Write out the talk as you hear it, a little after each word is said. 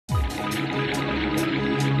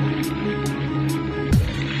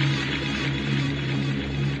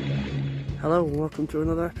Hello and welcome to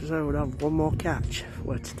another episode of One More Catch,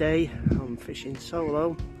 where today I'm fishing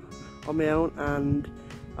solo on my own, and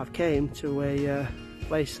I've came to a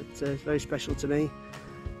place that's very special to me.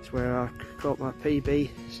 It's where I caught my PB.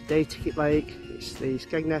 It's Day Ticket Lake. It's the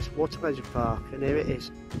Skegness Water Leisure Park, and here it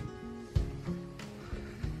is.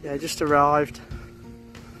 Yeah, just arrived.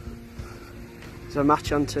 There's a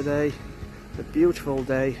match on today. It's a beautiful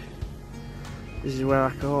day. This is where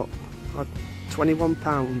I caught a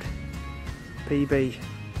 £21 PB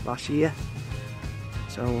last year,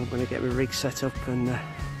 so I'm going to get my rig set up and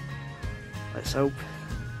let's hope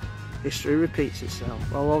history repeats itself.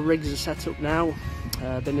 Well, all rigs are set up now.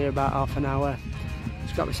 Been here about half an hour.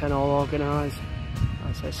 Just got my tent all organised.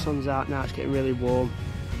 Like I say, sun's out now, it's getting really warm,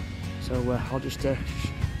 so I'll just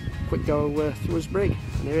quick go through his rig,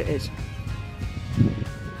 and here it is.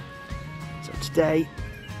 So today,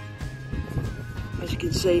 as you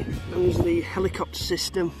can see, I'm using the helicopter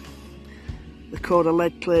system, the quarter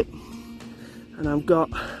lead clip, and I've got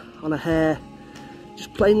on a hair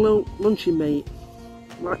just plain lunching meat.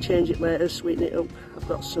 Might change it later, sweeten it up. I've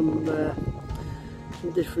got some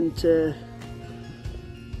different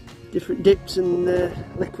dips and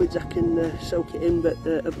liquids I can soak it in, but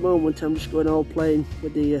at the moment I'm just going all plain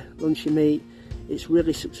with the lunching meat. It's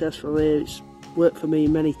really successful here. It's worked for me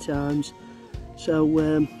many times. So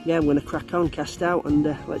yeah, I'm going to crack on, cast out, and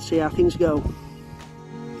let's see how things go.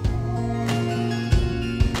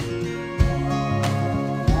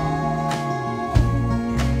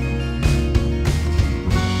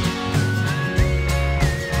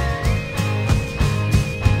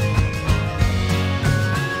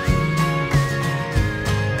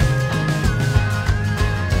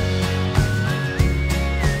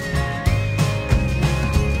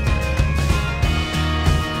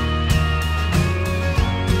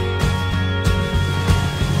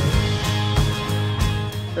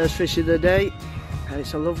 First fish of the day, and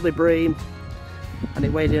it's a lovely bream, and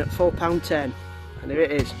it weighed in at £4.10, and here it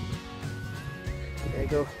is. There you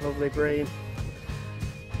go, lovely bream,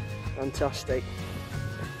 fantastic.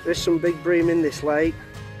 There's some big bream in this lake,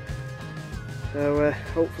 so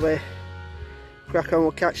hopefully crack on,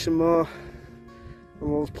 we'll catch some more,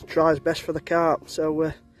 and we'll try as best for the carp.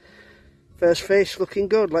 So first fish looking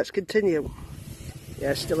good, let's continue.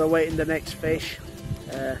 Yeah, still awaiting the next fish.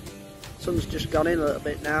 Sun's just gone in a little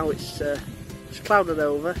bit now. It's clouded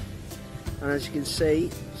over, and as you can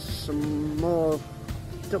see, some more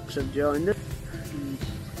ducks have joined us,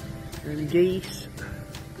 and geese.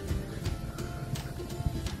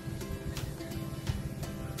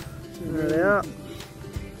 There they are.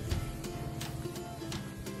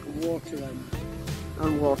 Water ends.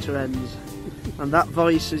 And water ends. And that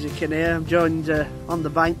voice, as you can hear, I'm joined on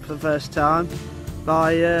the bank for the first time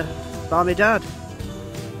by my dad.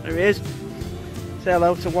 There he is. Say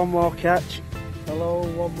hello to One More Catch. Hello,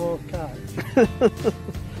 One More Catch.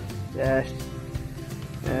 Yes.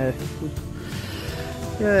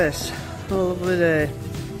 Yes. A lovely day.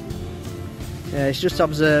 Yeah, he's just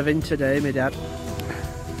observing today, my dad.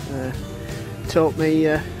 Taught me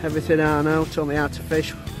everything I know, taught me how to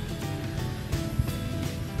fish.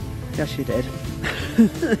 Yes, you did.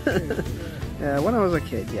 Yeah, when I was a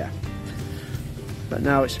kid, yeah. But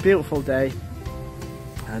now it's a beautiful day.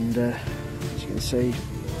 And as you can see,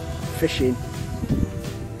 fishing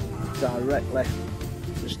directly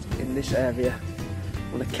just in this area.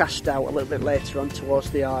 I'm going to cast out a little bit later on towards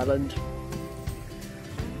the island.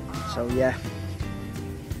 So yeah,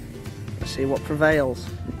 let's see what prevails.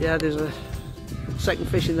 Yeah, there's a second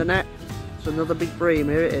fish in the net. It's another big bream,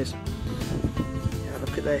 here it is. Yeah,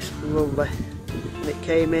 look at this, lovely. And it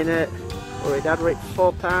came in at, or it had rate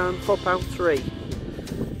 £4.3.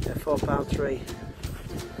 Yeah, £4.3.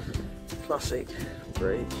 Classic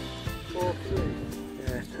bream. 4-3.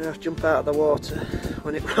 Yeah, I have to jump out of the water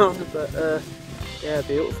when it runs, but yeah,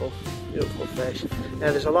 beautiful fish.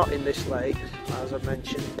 Yeah, there's a lot in this lake, as I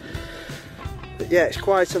mentioned. But yeah, it's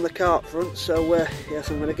quiet on the carp front, so yes,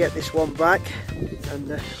 I'm going to get this one back, and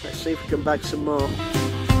let's see if we can bag some more.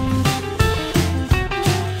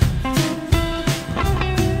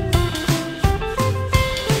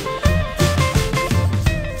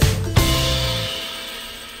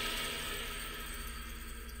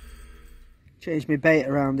 Changed my bait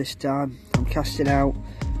around this time. I'm casting out,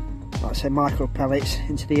 like I say, micro pellets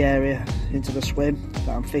into the area, into the swim that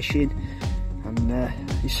I'm fishing, and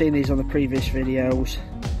you've seen these on the previous videos.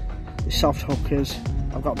 The soft hookers,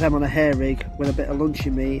 I've got them on a hair rig with a bit of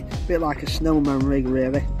lunching meat, a bit like a snowman rig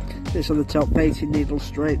really. This on the top, baiting needle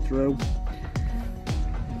straight through.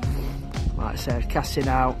 Like I said, casting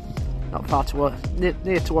out, not far towards,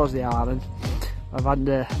 near towards the island. I've had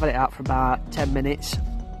it out for about 10 minutes.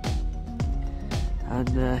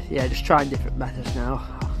 And yeah, just trying different methods now.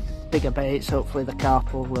 Bigger baits, hopefully the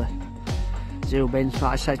carp will zoom in. Like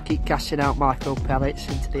I said, keep casting out micro pellets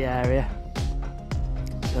into the area.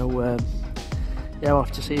 So yeah, we'll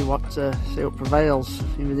have to see what prevails.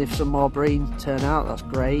 Even if some more bream turn out, that's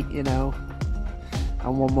great, you know.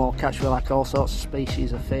 And one more catch, we like all sorts of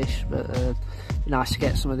species of fish, but nice to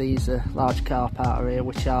get some of these large carp out of here,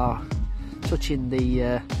 which are touching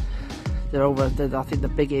the they're over I think the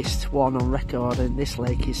biggest one on record in this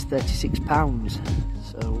lake is 36 pounds.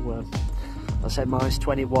 So I said mine's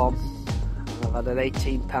 21. I've had an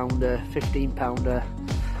 18 pounder, 15 pounder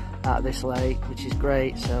out of this lake, which is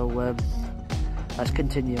great. So let's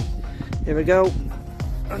continue. Here we go,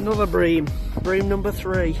 another bream number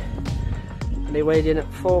 3. And he weighed in at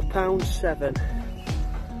 £4.7.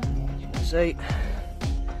 You can see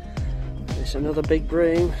it's another big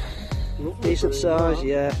bream, decent size,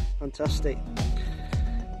 yeah, fantastic.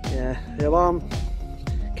 Yeah, the alarm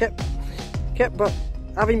kept but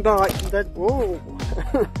having bites, and then whoa,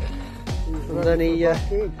 and then he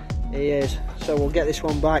is. So we'll get this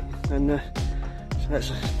one back, and so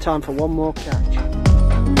it's time for one more catch.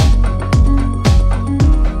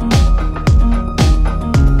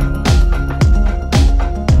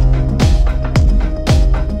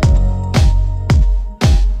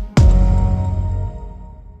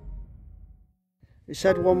 He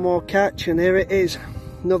said one more catch, and here it is,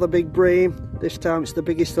 another big bream. This time it's the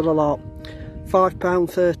biggest of the lot,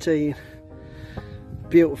 £5.13.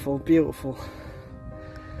 Beautiful, beautiful.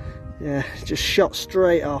 Yeah, just shot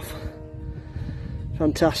straight off.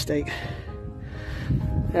 Fantastic.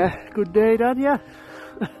 Yeah, good day, Dad, yeah?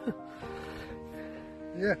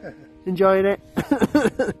 Yeah. Enjoying it?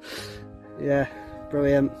 Yeah,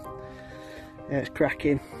 brilliant. Yeah, it's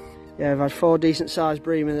cracking. Yeah, I've had 4 decent sized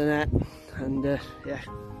bream in the net. And yeah,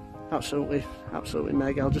 absolutely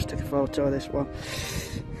mega. I'll just take a photo of this one.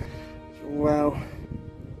 Wow,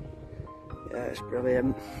 yeah, it's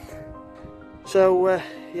brilliant. So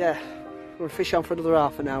yeah, we'll fish on for another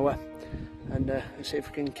half an hour, and see if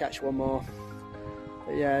we can catch one more.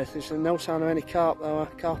 But yeah, there's no sign of any carp though,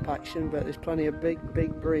 carp action, but there's plenty of big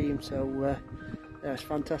bream. So yeah, it's a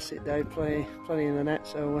fantastic day, plenty in the net.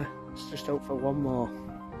 So let's just hope for one more.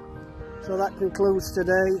 So that concludes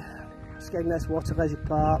today. Skegness Water Leisure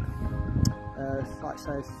Park. Like I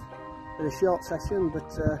say, it's been a short session, but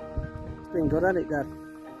it's been good, hasn't it, Dad?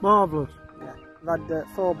 Marvellous. Yeah, I've had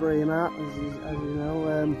 4 bream out, as you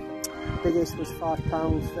know. Biggest was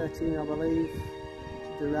 £5.13, I believe,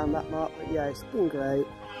 around that mark. But yeah, it's been great.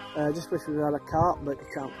 Just wish we had a carp, but you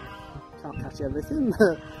can't catch everything.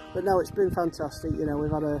 But no, it's been fantastic. You know,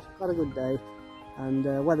 we've had a good day, and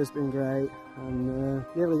weather's been great, and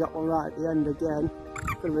nearly got one right at the end again.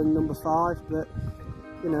 Could have been number 5, but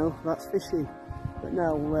you know, that's fishing. But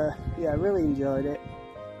no, yeah, really enjoyed it.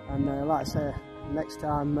 And like I say, next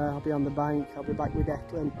time I'll be on the bank. I'll be back with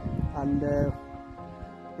Declan, and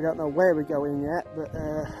we don't know where we're going yet, but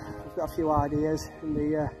we've got a few ideas in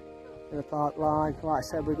the park line. Like I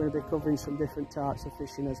said, we're going to be covering some different types of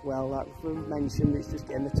fishing as well. Like we've mentioned, it's just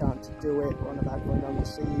getting the time to do it. One about going on the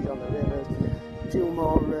seas, on the rivers, a few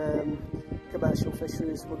more commercial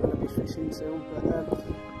fisheries we're going to be fishing soon.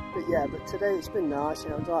 But yeah, but today it's been nice. You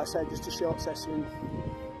know, like I said, just a short session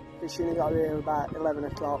fishing. I got here about 11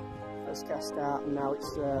 o'clock, first cast out, and now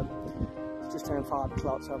it's just around 5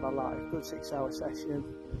 o'clock, so I've had like a good 6-hour session.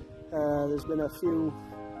 There's been a few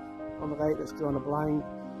on the lake that's drawn a blank.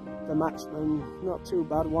 The marksman, not too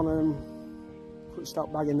bad. One of them couldn't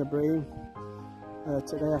stop bagging the bream.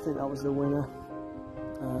 Today I think that was the winner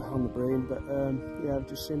on the bream, but yeah, I've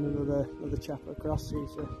just seen another chap across.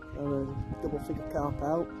 He's a double figure carp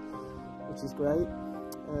out, which is great.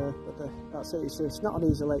 But that's it. It's not an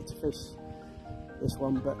easy lake to fish, this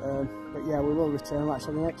one, but yeah, we will return. Like I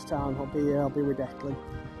said, the next time I'll be with Declan,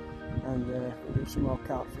 and we'll do some more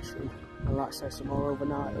carp fishing, and like I said, some more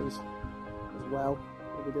overnighters as well.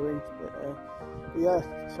 We'll be doing, but yeah.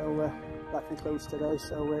 So that concludes today.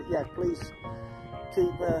 So yeah, please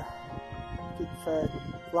keep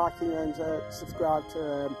liking and subscribe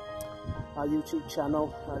to our YouTube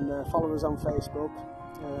channel, and follow us on Facebook.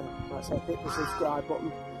 Like I said, hit the subscribe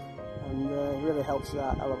button, and really helps us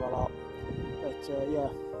out a hell of a lot. But yeah,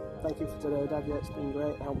 thank you for today, Dad. Yeah, it's been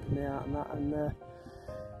great helping me out and that, and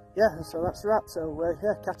yeah, so that's a wrap. So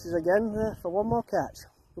yeah, catch us again for one more catch.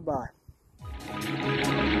 Goodbye.